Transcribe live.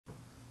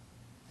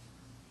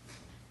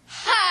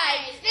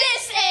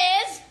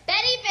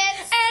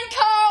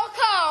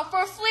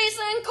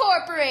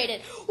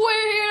Incorporated.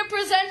 We're here to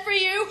present for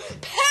you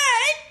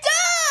Pet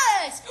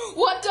Dust!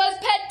 What does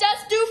Pet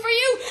Dust do for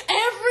you?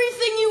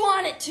 Everything you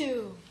want it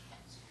to.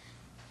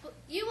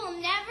 You will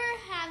never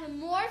have a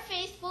more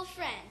faithful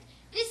friend.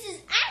 This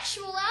is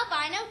actual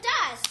albino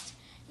dust.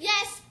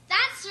 Yes,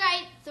 that's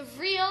right, the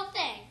real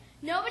thing.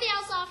 Nobody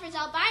else offers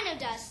albino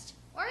dust,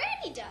 or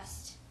any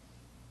dust.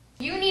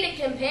 You need a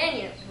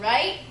companion,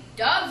 right?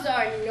 Dogs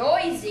are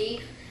noisy.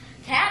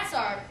 Cats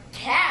are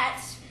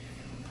cats.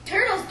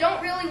 Turtles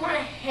don't really want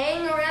to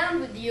hang around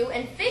with you,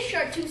 and fish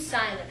are too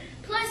silent.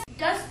 Plus,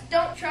 dust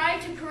don't try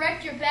to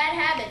correct your bad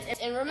habits.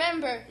 And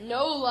remember,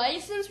 no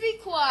license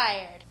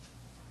required.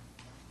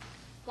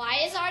 Why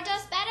is our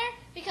dust better?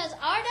 Because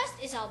our dust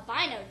is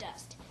albino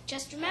dust.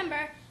 Just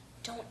remember,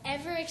 don't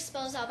ever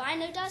expose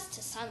albino dust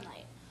to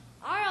sunlight.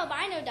 Our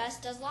albino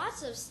dust does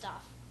lots of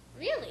stuff.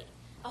 Really,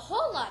 a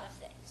whole lot of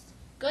things.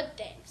 Good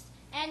things.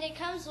 And it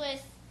comes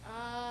with,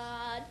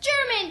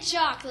 German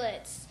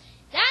chocolates.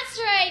 That's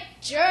right,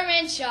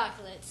 German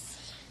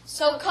chocolates.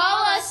 So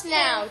call us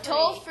now,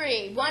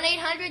 toll-free,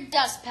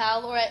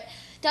 1-800-DUST-PAL, or at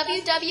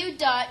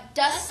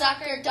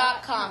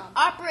www.dustsucker.com.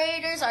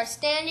 Operators are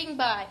standing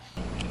by.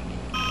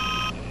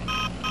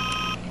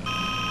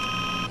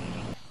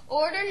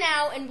 Order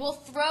now and we'll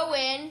throw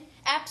in,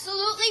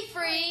 absolutely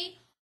free,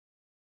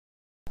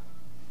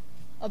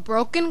 a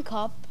broken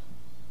cup,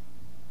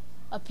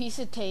 a piece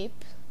of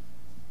tape,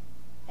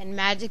 and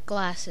magic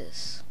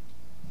glasses.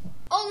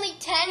 only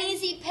 10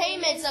 easy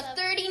payments of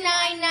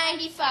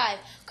 $39.95.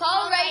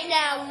 Call right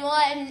now and we'll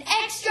add an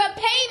extra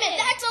payment.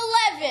 That's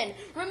 11.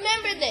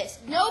 Remember this,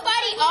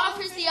 nobody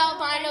offers the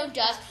albino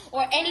dust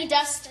or any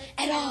dust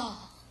at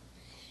all.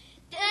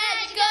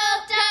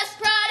 Magical dust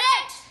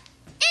product!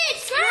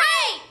 It's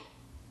great!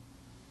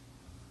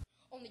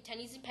 Only 10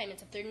 easy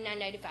payments of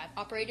 $39.95.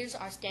 Operators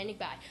are standing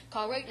by.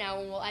 Call right now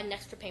and we'll add an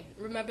extra payment.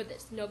 Remember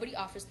this, nobody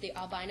offers the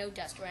albino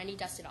dust or any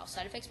dust at all.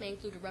 Side effects may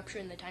include a rupture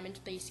in the time and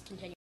space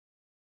continuum.